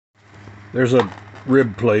There's a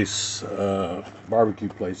rib place, barbecue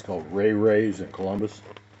place called Ray Ray's in Columbus.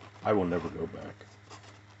 I will never go back.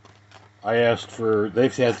 I asked for,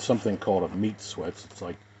 they've had something called a meat sweats. It's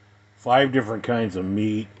like 5 different kinds of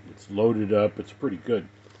meat. It's loaded up. It's pretty good.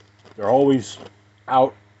 They're always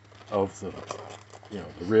out of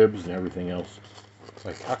the ribs and everything else. It's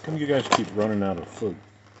like, how come you guys keep running out of food?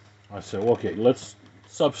 I said, well, okay, let's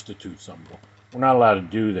substitute something. We're not allowed to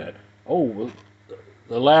do that. Oh, well,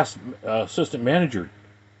 the last assistant manager,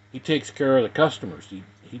 he takes care of the customers.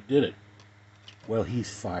 He did it. Well, he's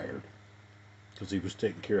fired because he was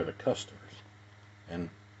taking care of the customers. And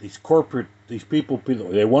these people,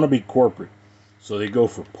 they want to be corporate, so they go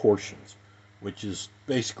for portions, which is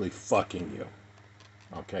basically fucking you.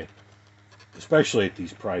 Okay, especially at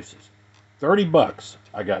these prices. $30.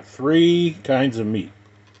 I got 3 kinds of meat.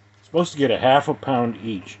 Supposed to get a half a pound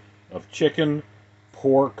each of chicken,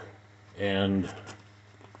 pork, and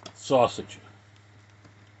sausage.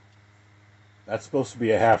 That's supposed to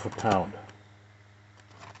be a half a pound.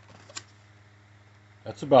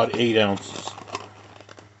 That's about 8 ounces.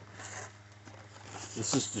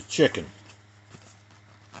 This is the chicken.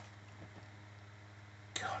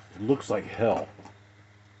 God, it looks like hell.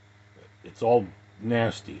 It's all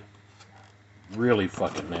nasty. Really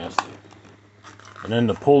fucking nasty. And then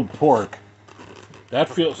the pulled pork, that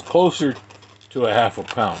feels closer to a half a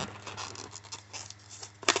pound.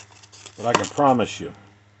 But I can promise you.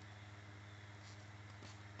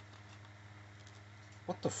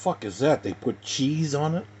 What the fuck is that? They put cheese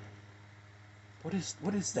on it? What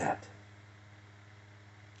is that?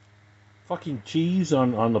 Fucking cheese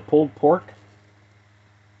on the pulled pork?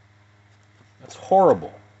 That's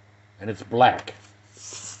horrible. And it's black.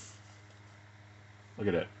 Look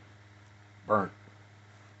at it. Burnt.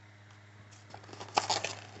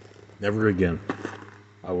 Never again.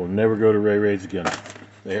 I will never go to Ray Ray's again.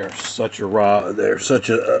 They're such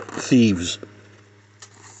thieves.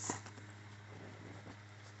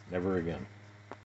 Never again.